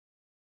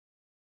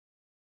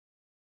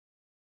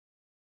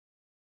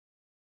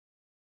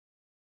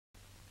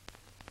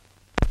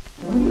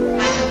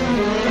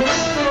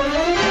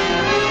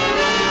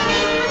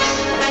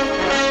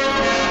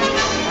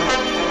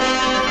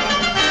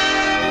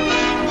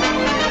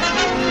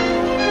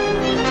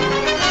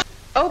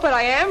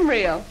I am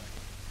real.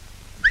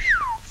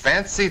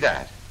 Fancy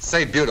that.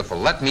 Say, beautiful,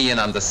 let me in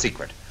on the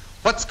secret.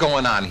 What's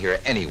going on here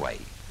anyway?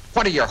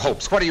 What are your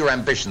hopes? What are your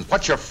ambitions?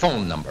 What's your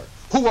phone number?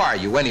 Who are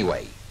you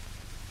anyway?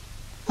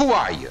 Who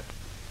are you?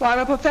 Well, I'm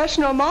a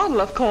professional model,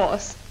 of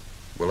course.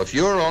 Well, if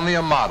you're only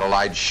a model,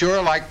 I'd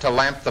sure like to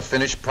lamp the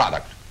finished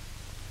product.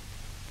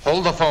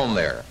 Hold the phone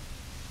there.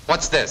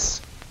 What's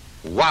this?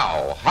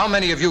 Wow, how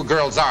many of you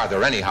girls are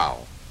there anyhow?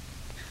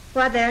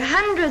 Why, there are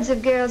hundreds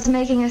of girls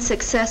making a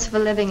successful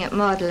living at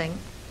modeling.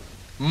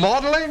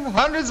 Modeling?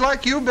 Hundreds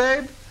like you,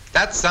 babe?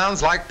 That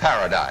sounds like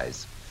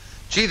paradise.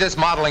 Gee, this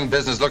modeling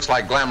business looks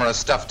like glamorous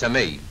stuff to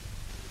me.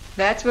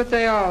 That's what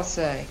they all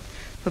say.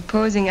 But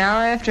posing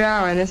hour after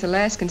hour in this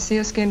Alaskan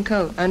sealskin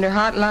coat under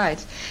hot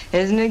lights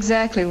isn't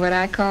exactly what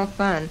I call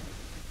fun.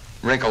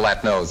 Wrinkle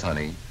that nose,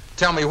 honey.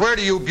 Tell me, where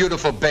do you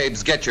beautiful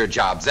babes get your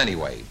jobs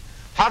anyway?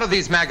 How do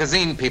these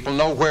magazine people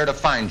know where to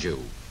find you?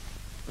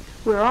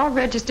 We're all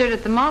registered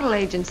at the model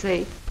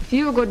agency. If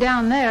you'll go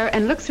down there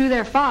and look through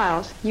their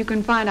files, you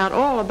can find out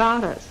all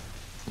about us.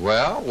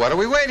 Well, what are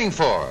we waiting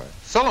for?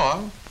 So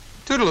long.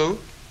 Toodaloo.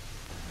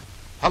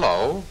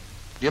 Hello.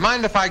 Do you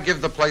mind if I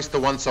give the place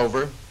the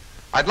once-over?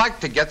 I'd like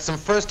to get some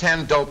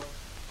first-hand dope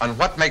on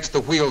what makes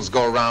the wheels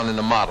go around in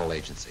a model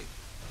agency.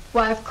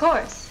 Why, of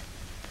course.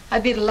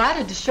 I'd be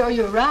delighted to show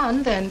you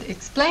around and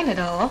explain it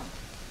all.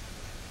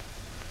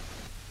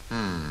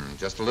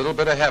 Just a little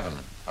bit of heaven.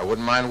 I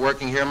wouldn't mind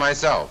working here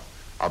myself.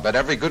 I'll bet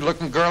every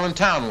good-looking girl in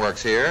town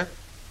works here.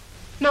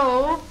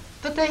 No,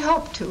 but they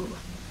hope to.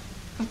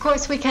 Of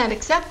course, we can't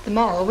accept them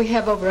all. We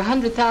have over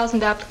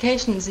 100,000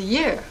 applications a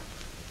year.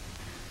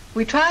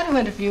 We try to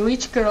interview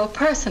each girl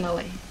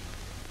personally.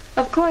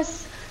 Of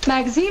course,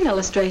 magazine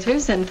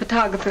illustrators and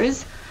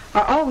photographers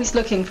are always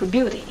looking for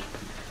beauty.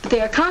 But they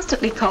are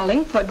constantly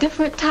calling for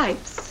different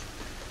types.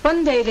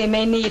 One day they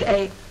may need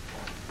a...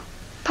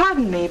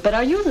 Pardon me, but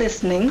are you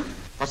listening?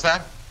 What's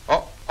that?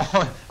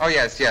 Oh,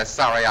 yes,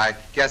 sorry, I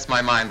guess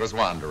my mind was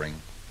wandering.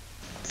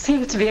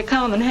 Seems to be a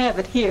common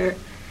habit here.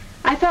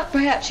 I thought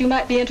perhaps you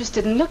might be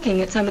interested in looking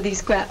at some of these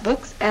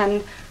scrapbooks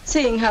and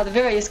seeing how the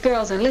various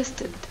girls are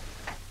listed.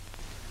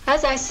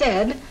 As I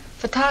said,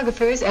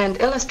 photographers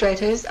and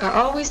illustrators are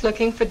always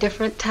looking for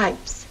different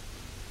types.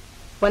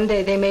 One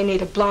day they may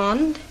need a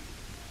blonde,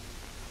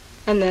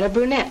 and then a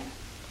brunette.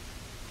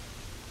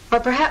 Or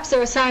perhaps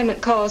their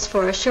assignment calls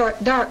for a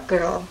short, dark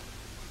girl,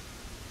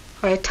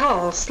 or a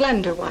tall,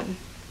 slender one.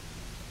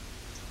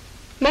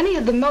 Many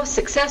of the most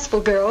successful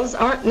girls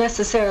aren't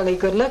necessarily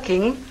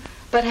good-looking,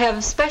 but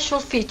have special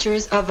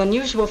features of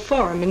unusual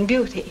form and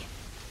beauty.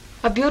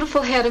 A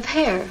beautiful head of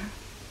hair,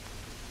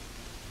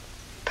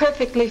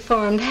 perfectly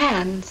formed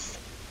hands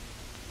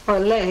or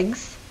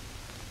legs,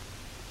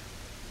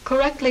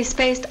 correctly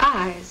spaced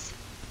eyes,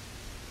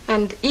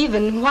 and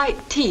even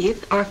white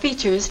teeth are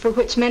features for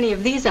which many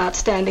of these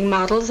outstanding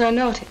models are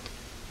noted.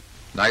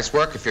 Nice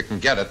work if you can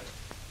get it.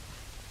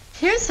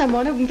 Here's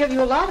someone who can give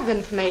you a lot of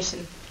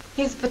information.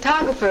 He's a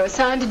photographer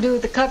assigned to do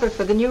the cover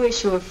for the new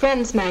issue of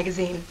Friends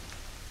magazine.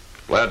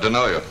 Glad to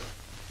know you.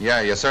 Yeah,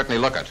 you certainly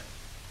look it.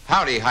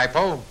 Howdy,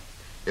 Hypo.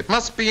 It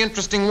must be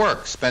interesting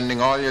work, spending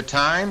all your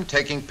time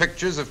taking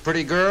pictures of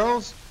pretty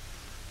girls.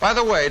 By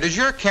the way, does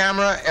your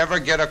camera ever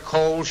get a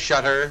cold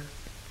shutter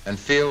and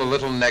feel a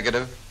little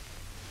negative?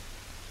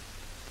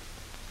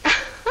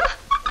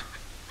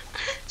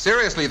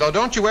 Seriously, though,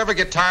 don't you ever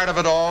get tired of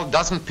it all?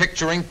 Doesn't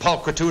picturing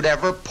pulchritude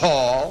ever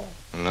pall?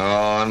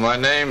 No, and my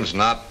name's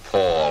not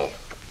Paul.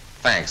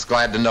 Thanks,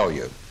 glad to know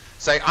you.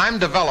 Say, I'm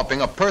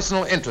developing a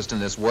personal interest in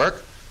this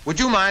work. Would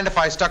you mind if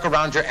I stuck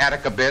around your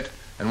attic a bit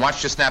and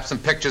watched you snap some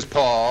pictures,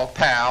 Paul,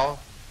 pal,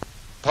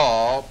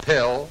 Paul,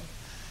 pill?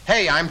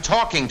 Hey, I'm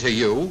talking to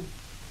you.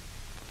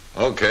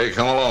 Okay,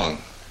 come along.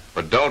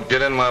 But don't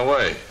get in my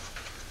way.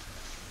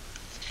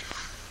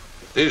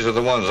 These are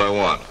the ones I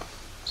want.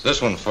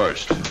 This one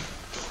first.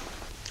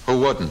 Who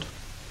wouldn't?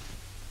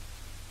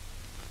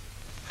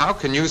 How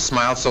can you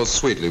smile so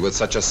sweetly with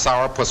such a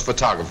sourpuss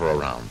photographer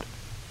around?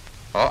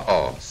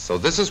 Uh-oh, so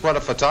this is what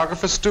a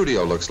photographer's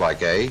studio looks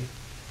like, eh?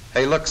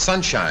 Hey, look,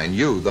 Sunshine,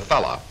 you, the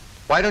fella,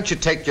 why don't you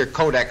take your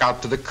Kodak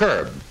out to the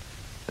curb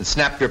and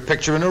snap your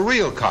picture in a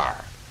real car?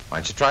 Why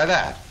don't you try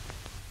that?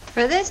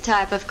 For this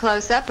type of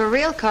close-up, a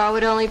real car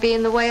would only be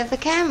in the way of the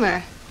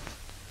camera.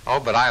 Oh,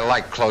 but I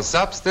like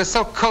close-ups. They're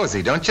so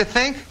cozy, don't you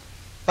think?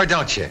 Or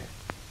don't you?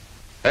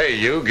 Hey,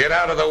 you, get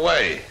out of the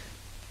way.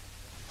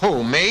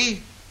 Who,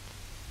 me?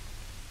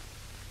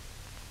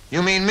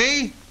 You mean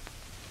me?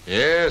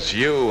 Yes,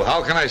 you.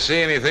 How can I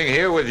see anything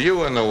here with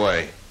you in the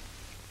way?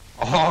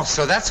 Oh,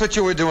 so that's what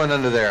you were doing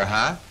under there,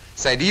 huh?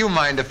 Say, do you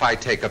mind if I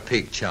take a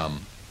peek, chum?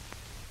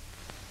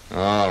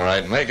 All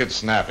right, make it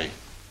snappy.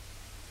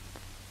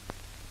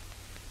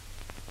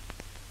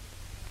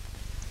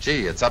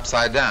 Gee, it's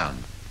upside down.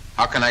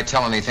 How can I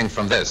tell anything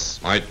from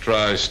this? Might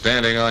try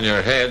standing on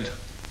your head.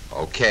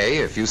 Okay,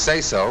 if you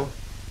say so.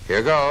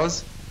 Here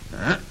goes.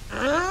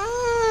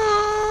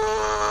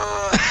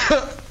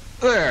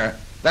 There,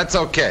 that's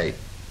okay.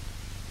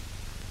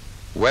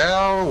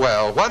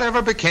 Well,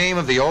 whatever became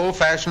of the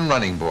old-fashioned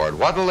running board?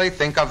 What'll they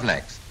think of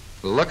next?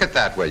 Look at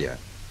that, will you?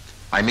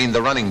 I mean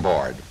the running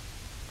board.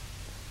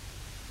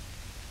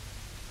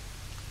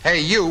 Hey,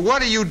 you,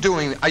 what are you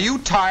doing? Are you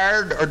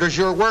tired, or does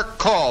your work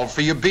call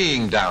for you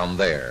being down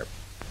there?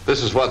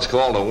 This is what's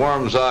called a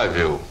worm's eye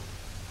view.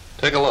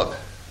 Take a look.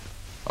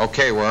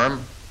 Okay,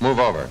 Worm, move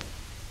over.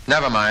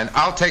 Never mind,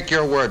 I'll take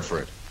your word for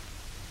it.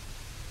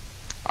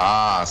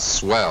 Ah,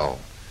 swell.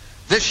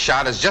 This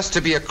shot is just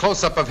to be a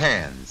close-up of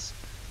hands.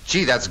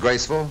 Gee, that's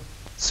graceful.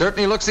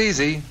 Certainly looks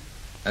easy,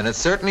 and it's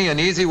certainly an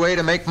easy way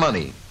to make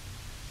money.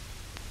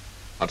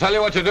 I'll tell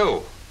you what to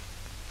do.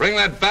 Bring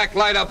that back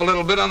light up a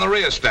little bit on the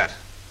rheostat.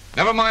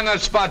 Never mind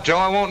that spot, Joe.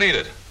 I won't need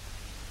it.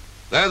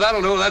 There,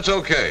 that'll do. That's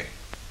okay.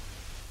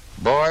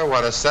 Boy,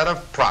 what a set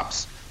of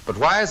props. But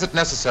why is it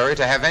necessary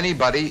to have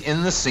anybody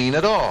in the scene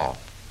at all?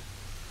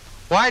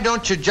 Why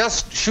don't you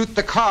just shoot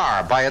the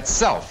car by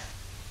itself?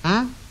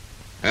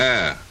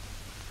 Yeah.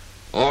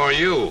 Or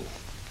you.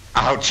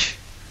 Ouch.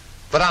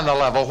 But on the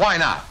level, why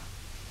not?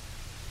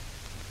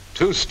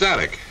 Too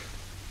static.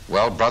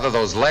 Well, brother,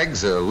 those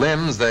legs or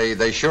limbs,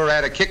 they sure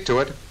add a kick to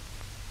it.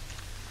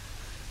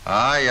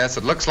 Ah, yes,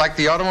 it looks like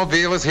the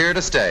automobile is here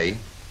to stay.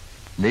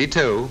 Me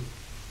too.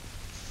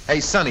 Hey,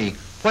 Sonny,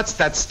 what's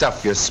that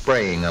stuff you're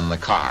spraying on the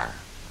car?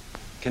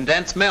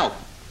 Condensed milk.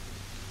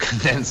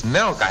 Condensed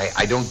milk?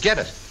 I don't get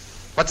it.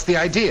 What's the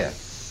idea?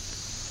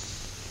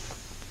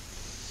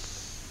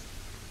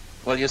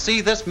 Well, you see,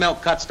 this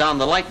milk cuts down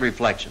the light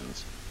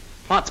reflections.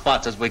 Hot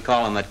spots, as we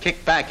call them, that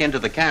kick back into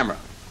the camera.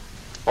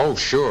 Oh,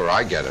 sure,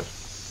 I get it.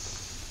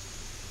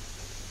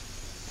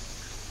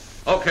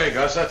 Okay,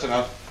 Gus, that's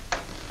enough.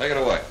 Take it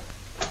away.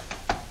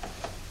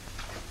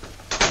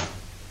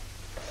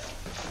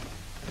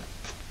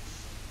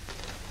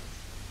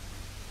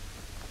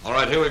 All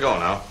right, here we go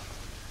now.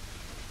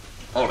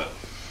 Hold it.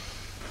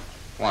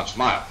 Come on,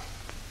 smile.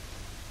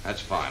 That's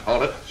fine.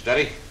 Hold it.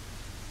 Steady.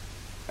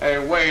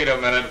 Hey, wait a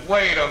minute.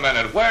 Wait a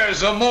minute.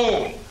 Where's the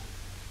moon?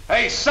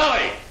 Hey,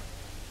 Sully!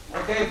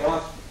 Okay,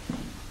 boss.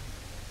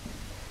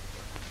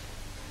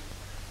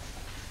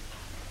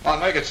 Come on,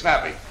 make it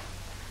snappy.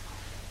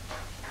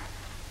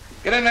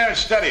 Get in there and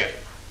steady it.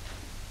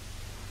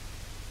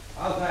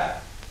 How's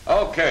that?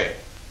 Okay.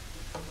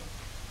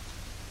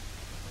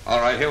 All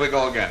right, here we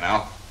go again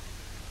now.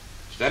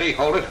 Steady,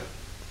 hold it.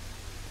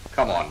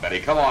 Come on,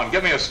 Betty, come on,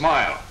 give me a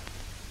smile.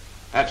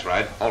 That's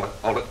right, hold it,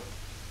 hold it.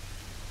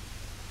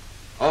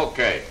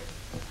 Okay.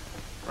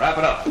 Wrap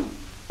it up.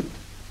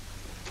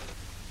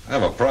 I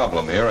have a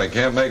problem here. I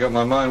can't make up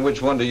my mind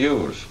which one to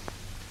use.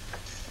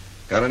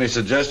 Got any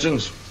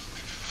suggestions?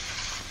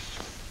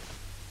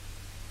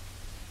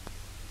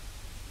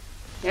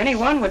 Any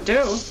one would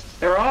do.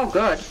 They're all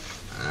good.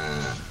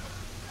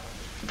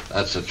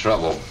 That's the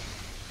trouble.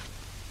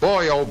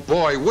 Boy, oh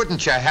boy,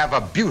 wouldn't you have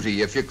a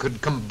beauty if you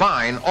could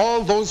combine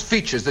all those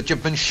features that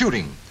you've been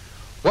shooting?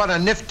 What a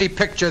nifty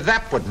picture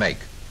that would make.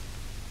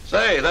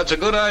 Say, that's a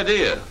good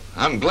idea.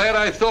 I'm glad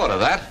I thought of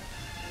that.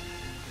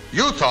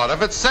 You thought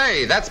of it,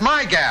 say, that's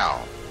my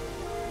gal.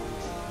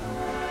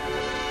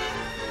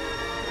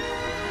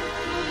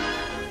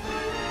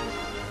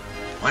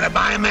 Want to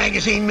buy a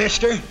magazine,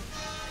 mister?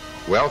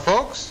 Well,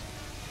 folks,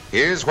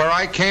 here's where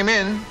I came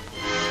in.